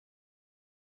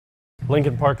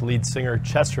Linkin Park lead singer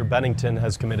Chester Bennington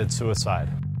has committed suicide.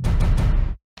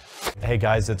 Hey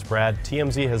guys, it's Brad.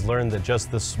 TMZ has learned that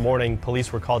just this morning,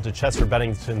 police were called to Chester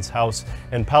Bennington's house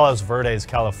in Palos Verdes,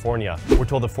 California. We're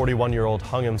told the 41-year-old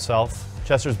hung himself.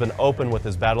 Chester's been open with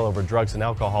his battle over drugs and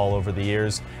alcohol over the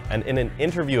years, and in an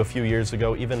interview a few years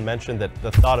ago even mentioned that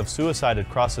the thought of suicide had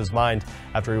crossed his mind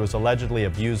after he was allegedly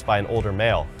abused by an older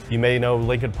male. You may know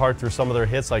Linkin Park through some of their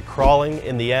hits like Crawling,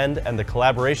 In the End, and the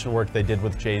collaboration work they did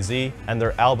with Jay-Z, and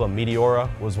their album Meteora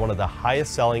was one of the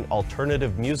highest-selling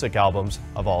alternative music albums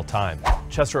of all time.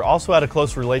 Chester also had a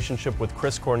close relationship with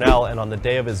Chris Cornell, and on the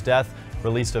day of his death,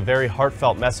 released a very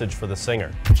heartfelt message for the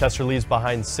singer. Chester leaves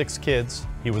behind 6 kids.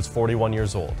 He was 41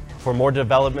 years old. For more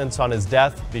developments on his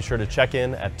death, be sure to check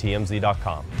in at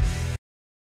tmz.com.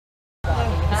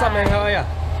 What's up, man? How are you?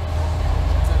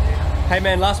 Hey,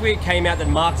 man, last week it came out that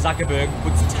Mark Zuckerberg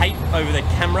puts tape over the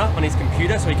camera on his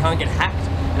computer so he can't get hacked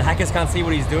and hackers can't see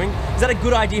what he's doing. Is that a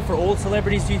good idea for all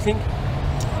celebrities, do you think?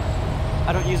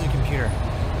 I don't use a computer.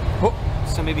 Oh.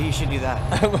 So maybe he should do that.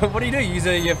 What do? You use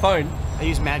your phone? I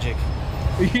use magic.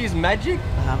 You use magic?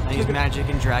 I use magic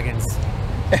and dragons.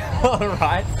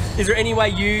 Alright. Is there any way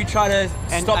you try to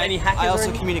stop any hackers? I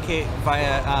also communicate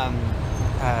via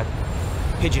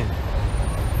pigeon.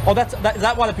 Oh, is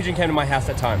that why the pigeon came to my house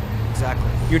that time? Exactly.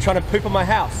 You were trying to poop on my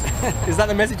house. Is that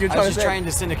the message you were trying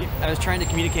to say? I was trying to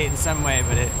communicate in some way,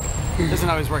 but it doesn't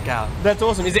always work out. That's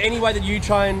awesome. Is there any way that you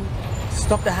try and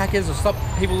stop the hackers or stop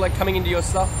people like coming into your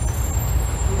stuff?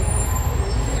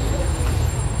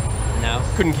 No.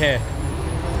 Couldn't care.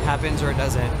 Happens or it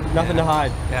doesn't. Nothing to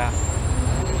hide. Yeah.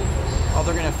 All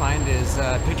they're gonna find is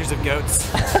pictures of goats.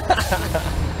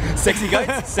 Sexy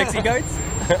goats? Sexy goats?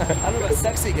 I don't know about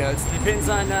sexy goats. Depends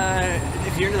on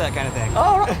if you're into that kind of thing.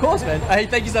 Oh, right, of course, man. Hey,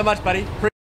 thank you so much, buddy.